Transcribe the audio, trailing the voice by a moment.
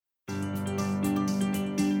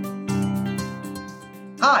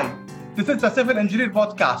Hi, this is the Civil Engineer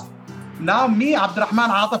Podcast. Now me,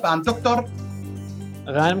 Abdurrahman Atif, and Dr.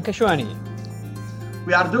 Ghanem Kashwani.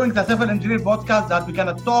 We are doing the Civil Engineer Podcast that we're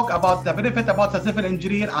going to talk about the benefit about the civil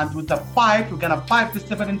engineer, and with the fight, we're going to fight the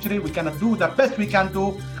civil engineer. We're going to do the best we can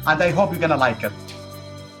do, and I hope you're going to like it.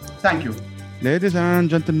 Thank you. Ladies and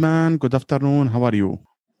gentlemen, good afternoon. How are you?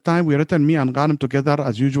 Time we return me and Ghanem together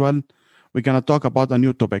as usual. We're going to talk about a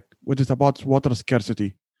new topic, which is about water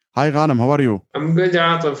scarcity. Hi Ghanem, how are you? I'm good,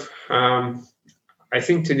 Atif. I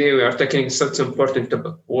think today we are tackling such an important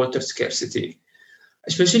topic, water scarcity,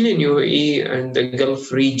 especially in UAE and the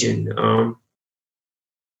Gulf region.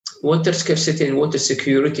 Water scarcity and water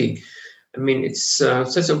security. I mean, it's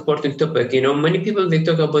such an important topic. Many people, they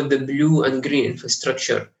talk about the blue and green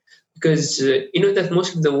infrastructure because, that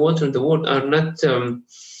most of the water in the world are not,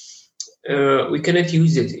 we cannot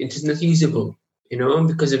use it. It is not usable,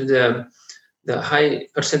 because of the high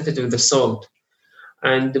percentage of the salt.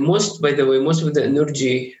 And most of the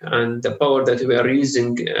energy and the power that we are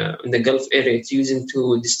using in the Gulf area, it's using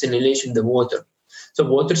to desalination the water. So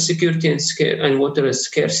water security and water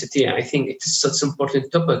scarcity, I think it is such an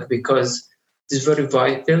important topic because it's very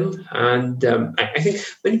vital. And I think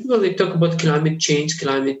many people, they talk about climate change,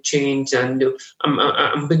 and I'm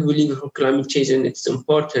a big believer for climate change, and it's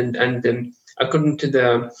important. And according to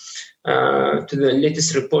the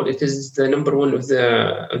latest report, it is the number one of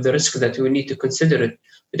the risk that we need to consider it.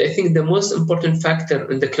 But I think the most important factor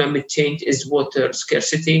in the climate change is water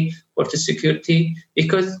scarcity, water security,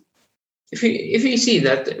 because if you see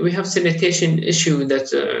that we have sanitation issue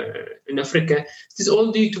that in Africa, it is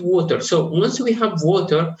all due to water. So once we have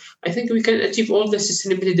water, I think we can achieve all the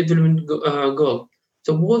sustainability development goal.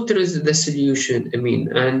 So water is the solution.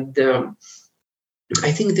 And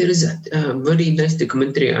I think there is a very nice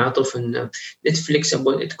documentary out of Netflix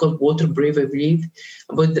about it called Water Brave, I believe,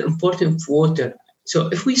 about the importance of water. So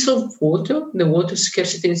if we solve water, the water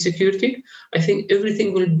scarcity and security, I think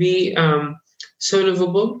everything will be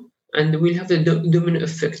solvable and we'll have the domino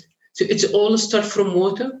effect. So it's all start from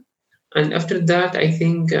water. And after that, I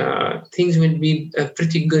think things will be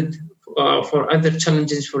pretty good for other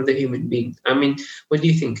challenges for the human being. What do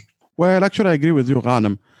you think? Well, actually, I agree with you,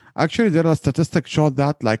 Ghanem. Actually, there are statistics show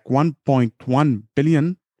that like 1.1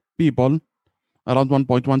 billion people, around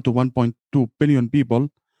 1.1 to 1.2 billion people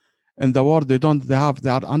in the world, they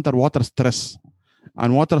are under water stress.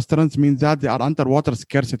 And water stress means that they are under water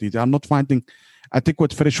scarcity. They are not finding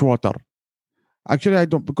adequate fresh water. Actually,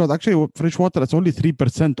 because fresh water is only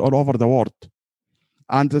 3% all over the world.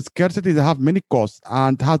 And the scarcity, they have many causes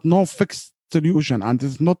and has no fixed solution, and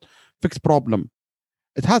it's not fixed problem.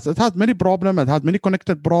 It has many problems, it has many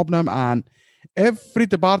connected problems, and every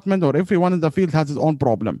department or everyone in the field has its own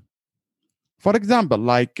problem. For example,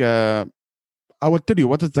 like I will tell you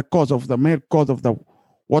what is the main cause of the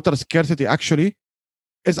water scarcity actually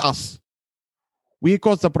is us. We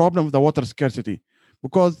cause the problem of the water scarcity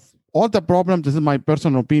because all the problems, this is my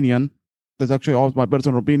personal opinion, that's actually all my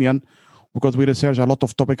personal opinion because we research a lot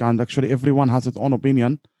of topic and actually everyone has its own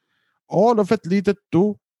opinion. All of it led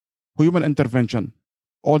to human intervention.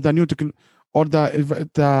 Or the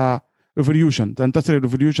revolution, the industrial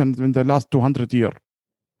revolution in the last 200 years.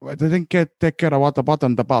 They didn't take care about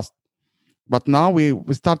in the past. But now we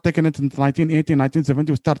start taking it in 1980,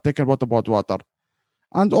 1970, we start taking about water.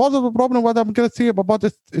 And all of the problem, what I'm going to say about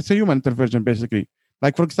this, it's a human intervention, basically.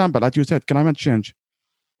 Like, for example, as you said, climate change.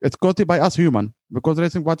 It's caused by us human, because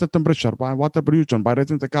raising water temperature, by water pollution, by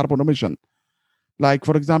raising the carbon emission. Like,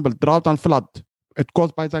 for example, drought and flood. It's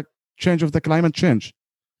caused by the change of the climate change.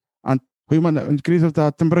 And human increase of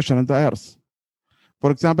the temperature in the earth.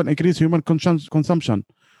 For example, increase human consumption,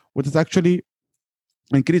 which is actually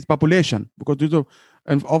increased population, because due to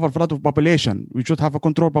an overflood of population, we should have a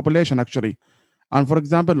controlled population actually. And for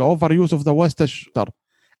example, overuse of the wastage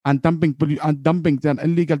and dumping the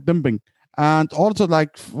illegal dumping. And also,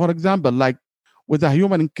 like, for example, like with the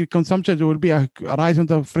human consumption, there will be a rise in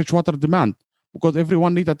the fresh water demand, because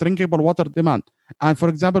everyone needs a drinkable water demand. And for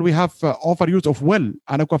example, we have overuse of well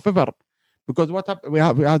and aquifer, because what we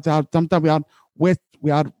have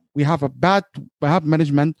a bad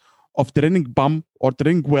management of draining pump or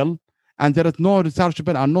draining well, and there is no research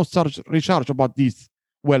and no research about these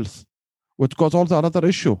wells, which cause also another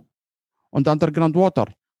issue on the underground water.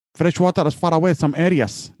 Fresh water is far away some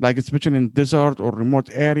areas, like especially in desert or remote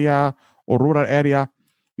area or rural area.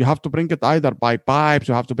 You have to bring it either by pipes.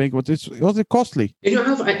 You have to bring it. It's also costly. I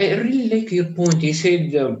really like your point. You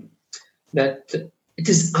said that it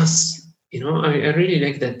is us. I really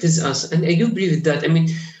like that. It is us, and I do believe that.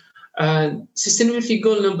 Sustainability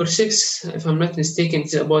goal number 6, if I'm not mistaken,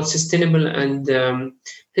 is about sustainable and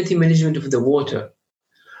healthy management of the water.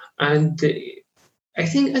 And I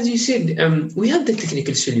think, as you said, we have the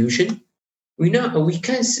technical solution. We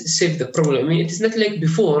can save the problem. I mean, it is not like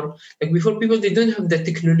before. Like before, people, they don't have the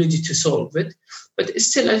technology to solve it. But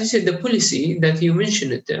still, as you said, the policy that you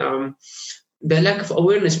mentioned, the lack of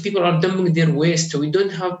awareness, people are dumping their waste. So we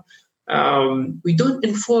don't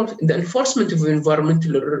enforce the enforcement of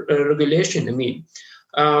environmental regulation. I mean,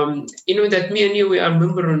 that me and you, we are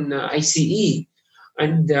member on ICE.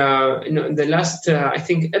 And in the last, I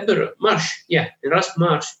think, last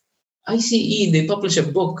March, ICE, they published a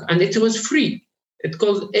book, and it was free. It's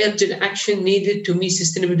called Urgent Action Needed to Meet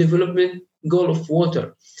Sustainable Development Goal of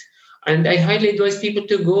Water. And I highly advise people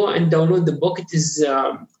to go and download the book. It is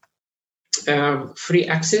free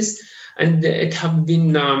access, and it have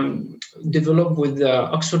been developed with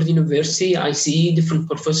Oxford University, ICE, different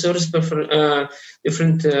professors,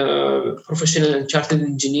 different professional and chartered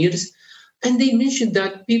engineers. And they mentioned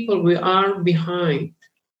that people, we are behind.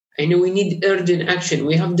 I know we need urgent action.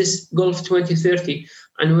 We have this goal of 2030,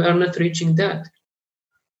 and we are not reaching that.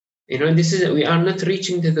 We are not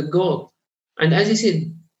reaching the goal. And as I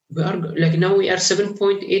said, we are now we are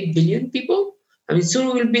 7.8 billion people. I mean, soon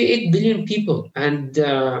we will be 8 billion people. And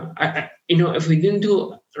if we didn't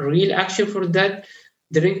do real action for that,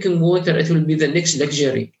 drinking water, it will be the next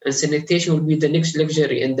luxury, and sanitation will be the next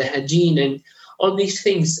luxury, and the hygiene and all these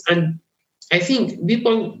things. And I think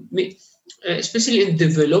people, especially in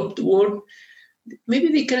developed world, maybe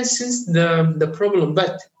they can sense the problem.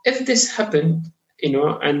 But if this happened,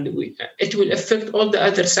 and it will affect all the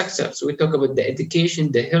other sectors. We talk about the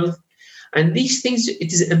education, the health, and these things,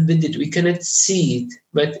 it is embedded. We cannot see it,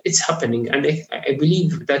 but it's happening. And I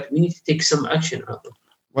believe that we need to take some action.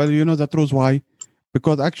 Well, the truth why?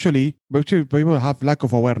 Because actually people have lack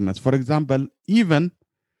of awareness. For example, even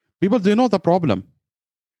people, they know the problem.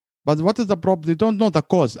 But what is the problem? They don't know the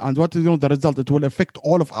cause, and what is the result. It will affect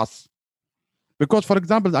all of us. Because, for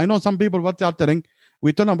example, I know some people, what they are telling,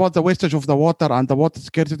 we tell them about the wastage of the water and the water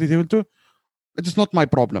scarcity. They will do, it is not my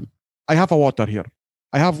problem. I have a water here.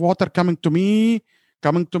 I have water coming to me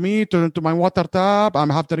to my water tap. I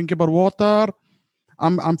have drinkable water.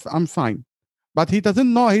 I'm fine. But he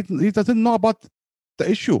doesn't know. He doesn't know about the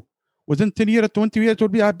issue. Within 10 years, 20 years, it will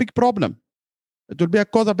be a big problem. It will be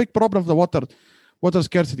a big problem of the water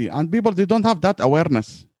scarcity. And people, they don't have that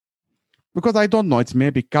awareness. Because I don't know, it's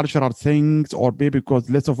maybe cultural things, or maybe because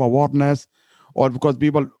less of awareness, or because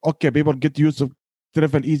people get used to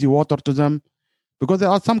travel easy water to them. Because there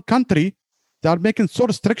are some country, they are making so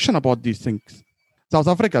restriction about these things. South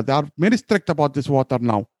Africa, they are very strict about this water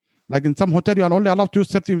now. Like in some hotel, you are only allowed to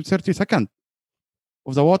use 30 seconds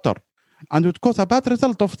of the water. And it cause a bad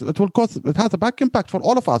result it has a bad impact for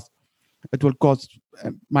all of us. It will cause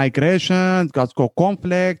migration, it will cause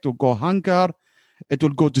conflict, it will cause hunger, it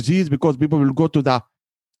will cause disease, because people will go to the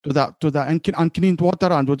unclean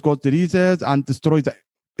water, and would cause diseases and destroy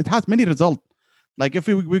it has many results. Like if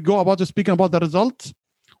we go about speaking about the results,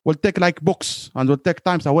 we'll take like books and we'll take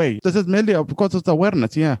times away. This is mainly because of the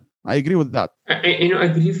awareness. Yeah, I agree with that. I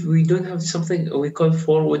believe we don't have something we call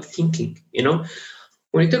forward thinking.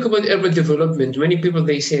 When you talk about urban development, many people,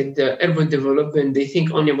 they said urban development, they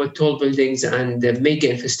think only about tall buildings and mega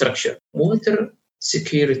infrastructure. Water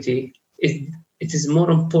security, it is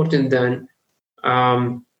more important than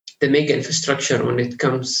the mega infrastructure when it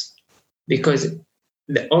comes, because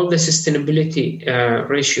all the sustainability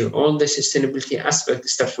ratio, all the sustainability aspect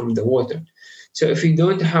starts from the water. So if you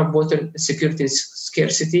don't have water security and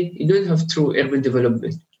scarcity, you don't have true urban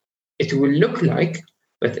development. It will look like,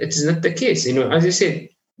 but it is not the case. As I said,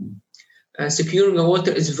 securing the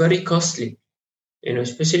water is very costly,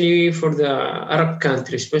 especially for the Arab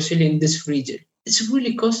countries, especially in this region. It's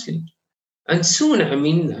really costly. And soon,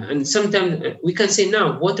 and sometimes we can say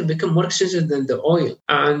now, water become more expensive than the oil.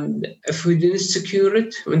 And if we didn't secure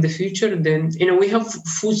it in the future, then, we have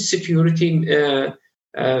food security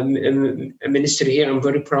ministry here. I'm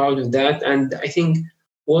very proud of that. And I think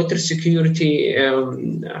water security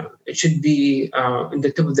it should be in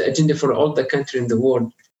the top of the agenda for all the countries in the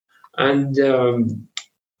world. And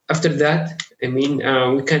after that, we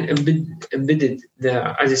can embed it,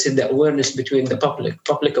 as I said, the awareness between the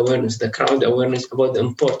public awareness, the crowd awareness about the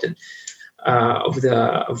importance of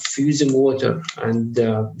using water and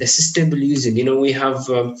the sustainable using. We have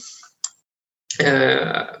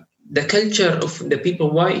the culture of the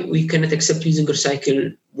people, why we cannot accept using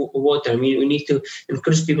recycled water. We need to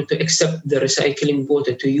encourage people to accept the recycling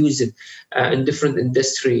water, to use it in different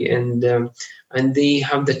industry, and they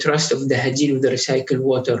have the trust of the hygiene of the recycled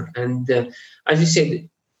water. And as you said,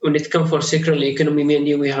 when it comes for circular economy,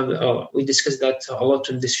 mainly we discussed that a lot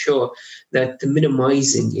on this show, that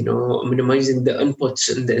minimizing the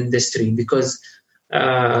inputs in the industry, because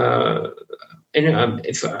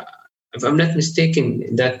if I'm not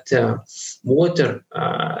mistaken, that water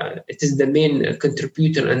it is the main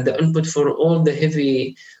contributor and the input for all the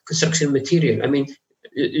heavy construction material. I mean,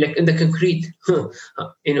 like in the concrete,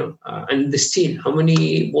 and the steel, how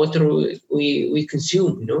many water we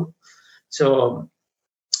consume, So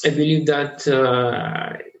I believe that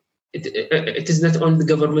it is not only the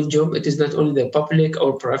government job, it is not only the public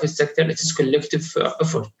or private sector, it is collective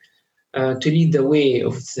effort to lead the way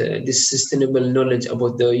of this sustainable knowledge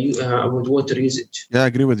about about water usage. Yeah, I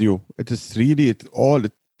agree with you. It is really it's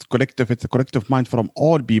collective. It's a collective mind from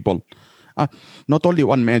all people, not only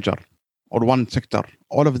one major or one sector.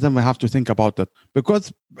 All of them, we have to think about it,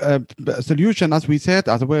 because solution, as we said,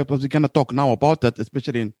 as we're going to talk now about it,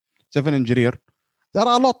 especially in civil engineer, there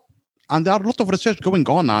are a lot of research going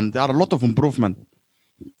on, and there are a lot of improvement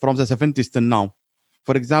from the 70s till now.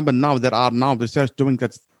 For example, now there are research doing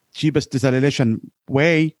that cheapest desalination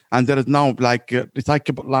way, and there is now like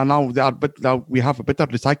recyclable. Now we have a better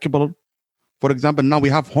recyclable. For example, now we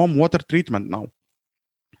have home water treatment now,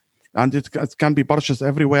 and it can be purchased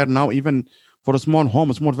everywhere now. Even for a small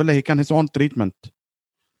home, a small villa, he can his own treatment.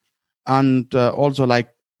 And also like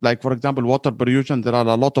for example, water pollution. There are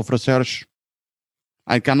a lot of research.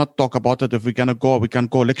 I cannot talk about it. If we can go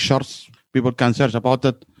lectures. People can search about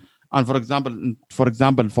it. And for example,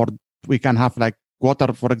 we can have like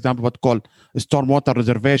water, for example, what called stormwater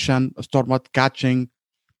reservation, stormwater catching,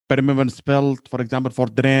 permeable spill, for example, for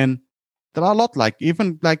drain. There are a lot,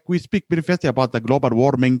 even we speak previously about the global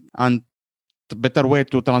warming and the better way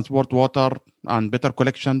to transport water and better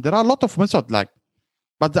collection. There are a lot of methods,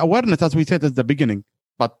 but the awareness, as we said, is the beginning.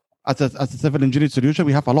 But as a civil engineering solution,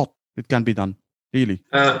 we have a lot. It can be done. Really.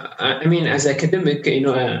 I mean, as academic,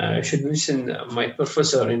 I should mention my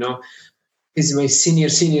professor, he's my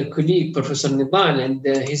senior colleague, Professor Nibal, and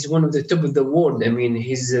he's one of the top of the world. I mean,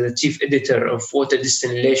 he's the chief editor of Water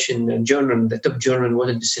Distillation Journal, the top journal,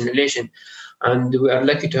 Water Distillation. And we are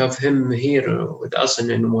lucky to have him here with us in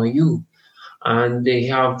NYU. And they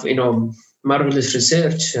have, marvelous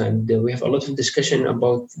research, and we have a lot of discussion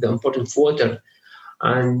about the importance of water.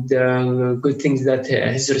 And good things that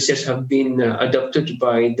his research have been adopted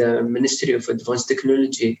by the Ministry of Advanced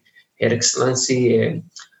Technology, Her Excellency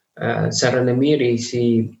Sarah Namiri.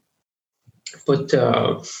 She put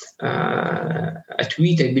a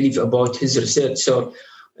tweet, I believe, about his research. So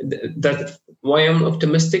that why I'm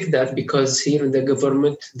optimistic, that because here in the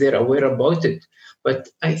government, they're aware about it. But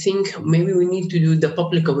I think maybe we need to do the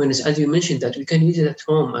public awareness, as you mentioned, that we can use it at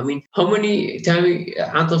home. I mean, how many times,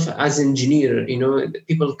 Ataf, as engineer,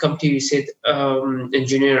 people come to you and said,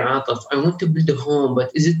 Engineer Ataf, I want to build a home,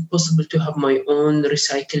 but is it possible to have my own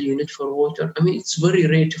recycle unit for water? I mean, it's very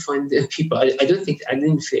rare to find people. I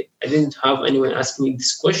didn't have anyone ask me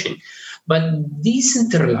this question. But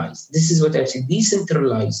decentralized, this is what I say,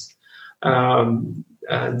 decentralized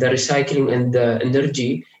the recycling and the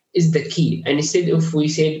energy is the key. And instead, if we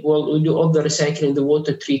said, well, we'll do all the recycling, the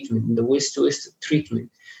water treatment, the waste-to-waste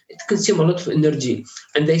treatment, it consumes a lot of energy.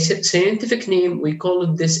 And the scientific name, we call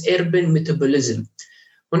it this urban metabolism.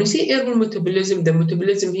 When we say urban metabolism, the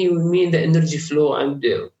metabolism here, we mean the energy flow, and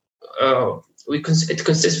it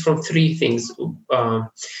consists from three things,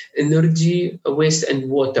 energy, waste, and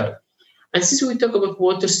water. And since we talk about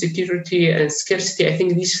water security and scarcity, I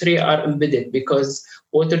think these three are embedded, because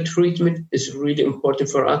water treatment is really important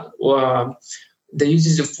for us. The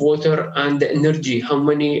uses of water and the energy, how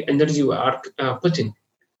many energy we are putting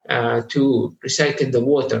to recycle the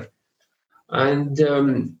water. And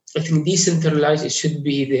I think decentralized, it should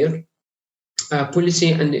be there.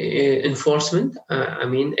 Policy and enforcement. I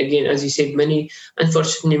mean, again, as you said,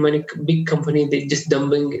 unfortunately, many big companies, they just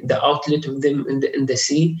dumping the outlet of them in the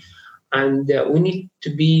sea. And we need to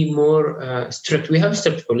be more strict. We have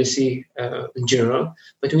strict policy in general,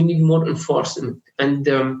 but we need more enforcement. And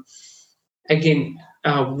again,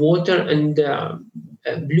 water and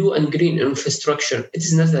blue and green infrastructure, it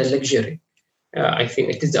is not a luxury. I think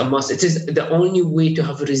it is a must. It is the only way to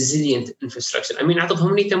have resilient infrastructure. I mean, out of how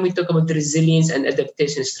many times we talk about the resilience and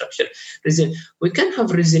adaptation structure, we can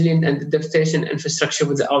have resilient and adaptation infrastructure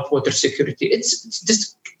without water security. It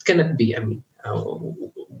just cannot be. I mean,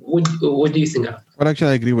 what do you think? Well,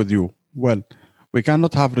 actually, I agree with you. Well, we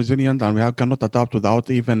cannot have resilient, and we cannot adapt without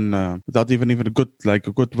even a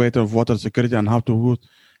good way of water security, and how to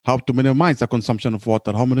minimize the consumption of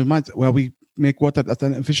water. Where we make water as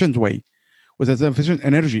an efficient way. With as efficient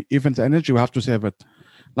energy, even the energy, we have to save it.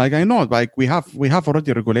 I know, we have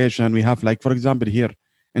already regulation. We have, for example, here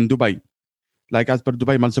in Dubai. Like as per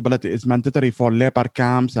Dubai municipality, it's mandatory for labor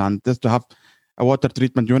camps and this to have a water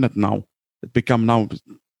treatment unit now. It become now,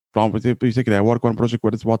 basically I work on a project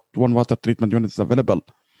where it's one water treatment unit is available.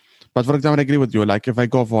 But for example, I agree with you. Like if I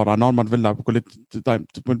go for a normal villa,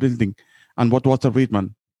 building and what water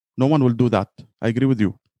treatment, no one will do that. I agree with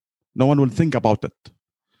you. No one will think about it.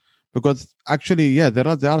 Because actually, yeah, there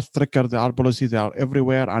are stricter, there are policies, they are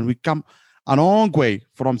everywhere, and we come a long way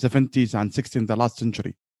from 70s and 60s in the last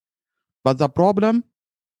century. But the problem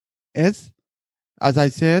is, as I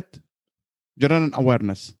said, general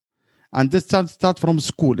awareness. And this starts from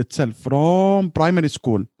school itself, from primary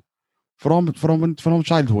school, from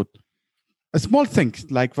childhood. Small things,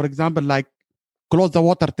 like, for example, like close the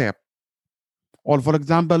water tap. Or, for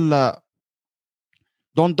example,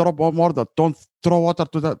 don't drop water, don't throw water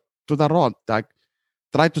to the road. Like,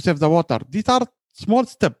 try to save the water. These are small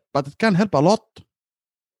steps, but it can help a lot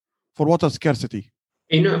for water scarcity.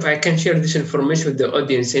 If I can share this information with the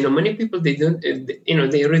audience, many people, they don't,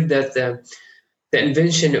 they read that the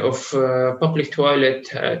invention of public toilet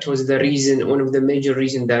was the reason, one of the major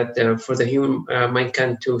reasons that for the human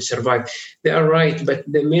mankind to survive. They are right, but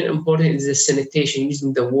the main important is the sanitation,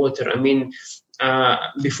 using the water. I mean,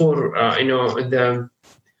 before, the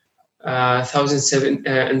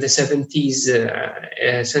in the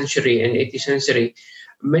 70s century and 18th century,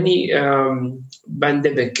 many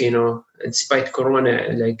pandemic, despite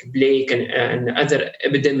corona, like plague and other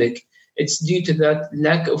epidemic, it's due to that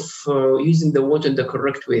lack of using the water in the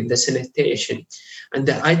correct way, the sanitation. And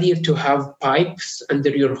the idea to have pipes under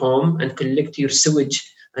your home and collect your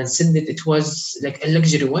sewage and send it was like a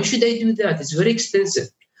luxury. Why should I do that? It's very expensive.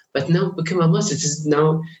 But now it became a must. It is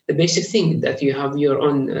now the basic thing that you have your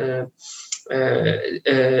own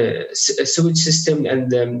sewage system,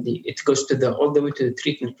 and it goes to all the way to the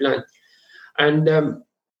treatment plant. And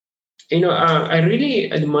I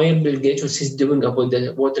really admire Bill Gates, what he's doing about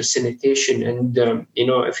the water sanitation. And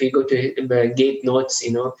if you go to Gate Notes,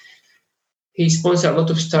 he sponsors a lot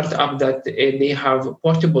of startups that they have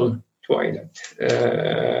portable toilet.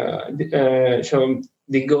 So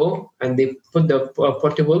they go and they put the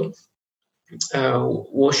portable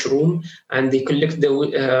washroom and they collect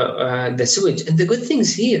the sewage. And the good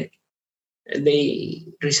things here, they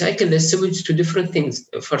recycle the sewage to different things,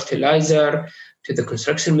 fertilizer, to the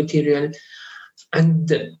construction material.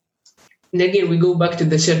 And again, we go back to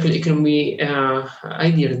the circular economy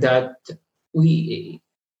idea that we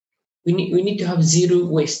need to have zero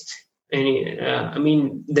waste.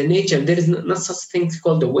 And the nature, there is not such thing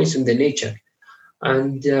called the waste in the nature.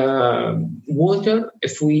 And water,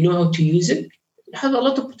 if we know how to use it, it has a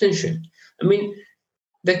lot of potential.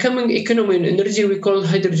 The coming economy and energy we call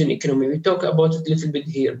hydrogen economy. We talk about it a little bit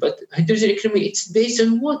here, but hydrogen economy, it's based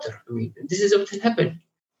on water. This is what will happen.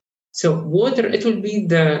 So water, it will be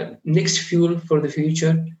the next fuel for the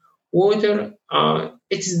future. Water,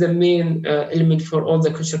 it is the main element for all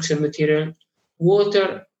the construction material.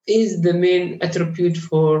 Water is the main attribute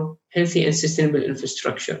for healthy and sustainable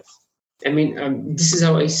infrastructure. This is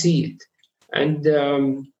how I see it. And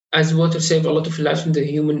as water saved a lot of lives in the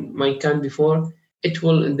human mankind before, it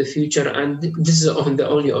will in the future. And this is the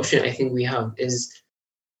only option I think we have, is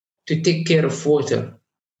to take care of water,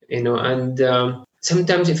 and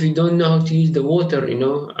sometimes if we don't know how to use the water,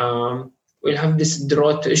 we'll have this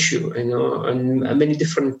drought issue, and many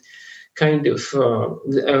different kind of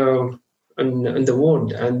in the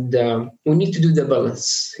world. And we need to do the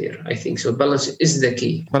balance here, I think. So balance is the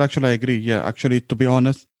key. But actually, I agree. Yeah, actually, to be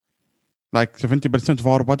honest, like 70% of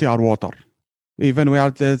our body are water. Even we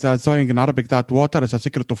are saying in Arabic that water is a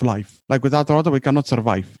secret of life. Like without water, we cannot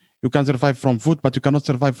survive. You can survive from food, but you cannot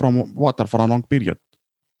survive from water for a long period.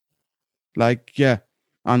 Like, yeah.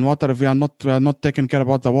 And water, if we are not taking care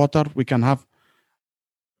about the water, we can have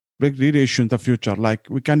big issue in the future. Like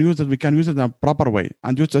we can use it in a proper way.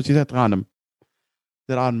 And just as you said, Ghanem,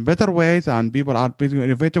 there are better ways, and people are building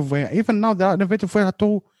innovative way. Even now, there are innovative ways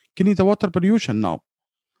to clean the water pollution now.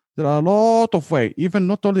 There are a lot of ways, even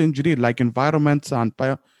not only engineer, like environments and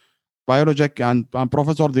biologic and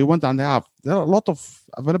professor, they want, and they have. There are a lot of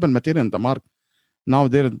available material in the market now.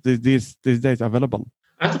 These days available.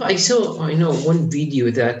 I saw, one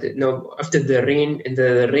video that after the rain and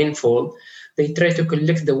the rainfall, they try to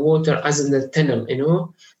collect the water as in the tunnel.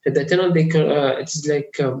 So the tunnel, it's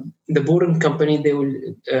like the boring company. They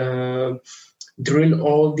will drill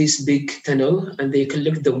all this big tunnel and they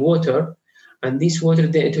collect the water. And this water,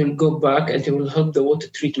 then it will go back and it will help the water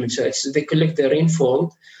treatment. So they collect the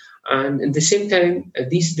rainfall, and at the same time,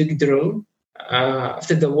 this big drill,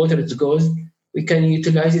 after the water goes, we can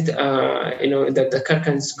utilize it. That the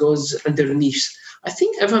carcans goes underneath. I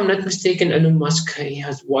think, if I'm not mistaken, Elon Musk, he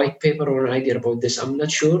has white paper or an idea about this. I'm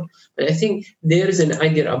not sure, but I think there is an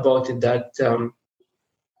idea about it that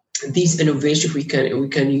these innovations we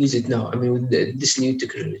can use it now. I mean, with this new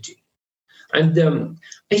technology, and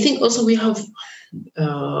I think also we have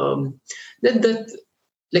that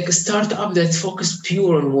like a startup that focus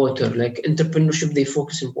pure on water, like entrepreneurship. They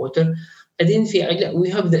focus on water. I didn't feel we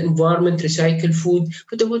have the environment, recycle food,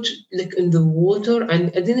 put about like in the water,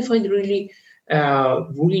 and I didn't find really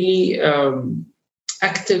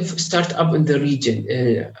active startup in the region.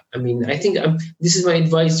 I mean, I think this is my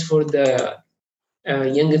advice for the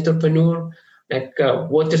young entrepreneur, like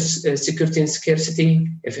water security and scarcity.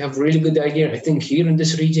 If you have really good idea, I think here in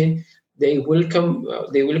this region, they welcome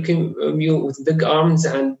you with big arms,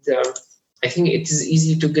 and I think it is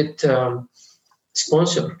easy to get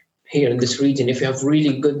sponsor here in this region if you have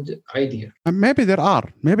really good idea. And maybe there are,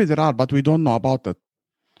 but we don't know about it.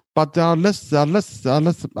 But there are less.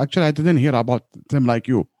 Actually, I didn't hear about them like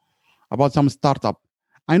you, about some startup.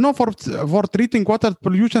 I know for treating water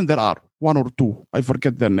pollution, there are one or two. I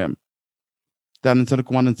forget their name. There are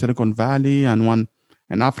one in Silicon Valley and one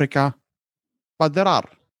in Africa. But there are.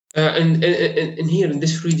 And here in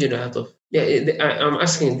this region, Ataf, I'm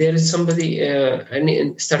asking, there is somebody,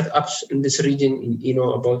 any startups in this region, you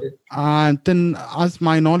know about it? And then, as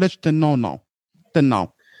my knowledge, till now.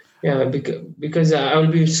 Yeah, because I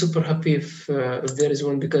will be super happy if there is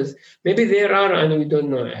one, because maybe there are and we don't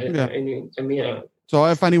know. So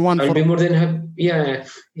if anyone, I'll be more than happy. Yeah,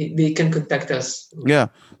 they can contact us. Yeah.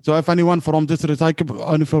 So if anyone from this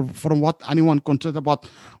recycle, from what anyone concerned about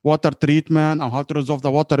water treatment and how to resolve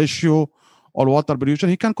the water issue or water pollution,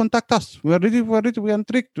 he can contact us. We are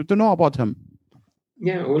intrigued to know about him.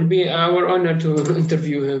 Yeah, it will be our honor to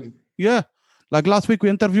interview him. Yeah, like last week we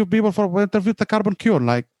interviewed the Carbon Cure.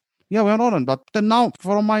 Like, yeah, we're on, but then now,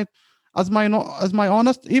 as my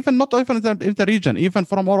honest, even not even in the region, even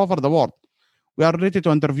from all over the world, we are ready to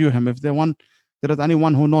interview him if there is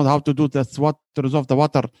anyone who knows how to do this, to resolve the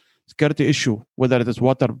water scarcity issue, whether it is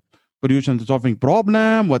water pollution resolving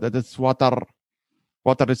problem, whether it is water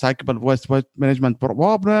recyclable waste management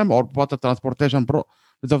problem, or water transportation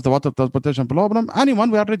resolve the water transportation problem. Anyone,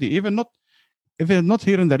 we are ready. Even if it's not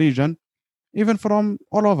here in the region, even from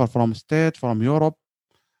all over, from state, from Europe.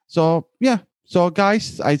 So yeah. So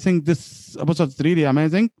guys, I think this episode is really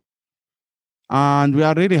amazing. And we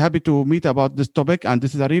are really happy to meet about this topic. And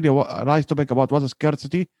this is a really nice topic about water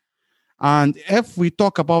scarcity. And if we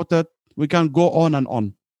talk about it, we can go on and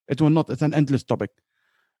on. It's an endless topic.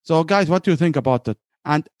 So guys, what do you think about it?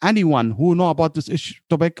 And anyone who know about this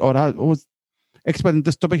topic or who's expert in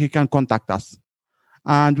this topic, he can contact us.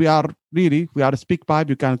 And we are SpeakPipe.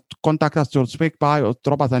 You can contact us through SpeakPipe or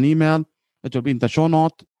drop us an email. It will be in the show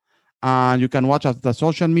note. And you can watch us on the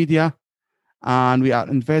social media. And we are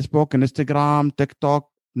in Facebook, and Instagram, TikTok,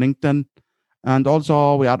 LinkedIn. And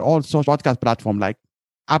also we are also podcast platform like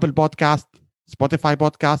Apple Podcast, Spotify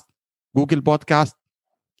Podcast, Google Podcast,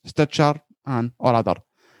 Stitcher, and all other.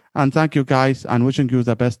 And thank you guys, and wishing you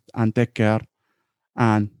the best, and take care,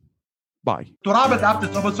 and bye. To wrap it up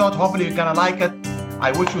this episode, hopefully you're gonna like it.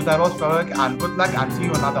 I wish you the most work and good luck, and see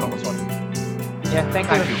you in another episode. Yeah, thank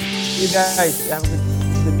you. You guys have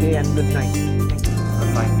a good day and good night.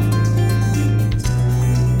 Good night.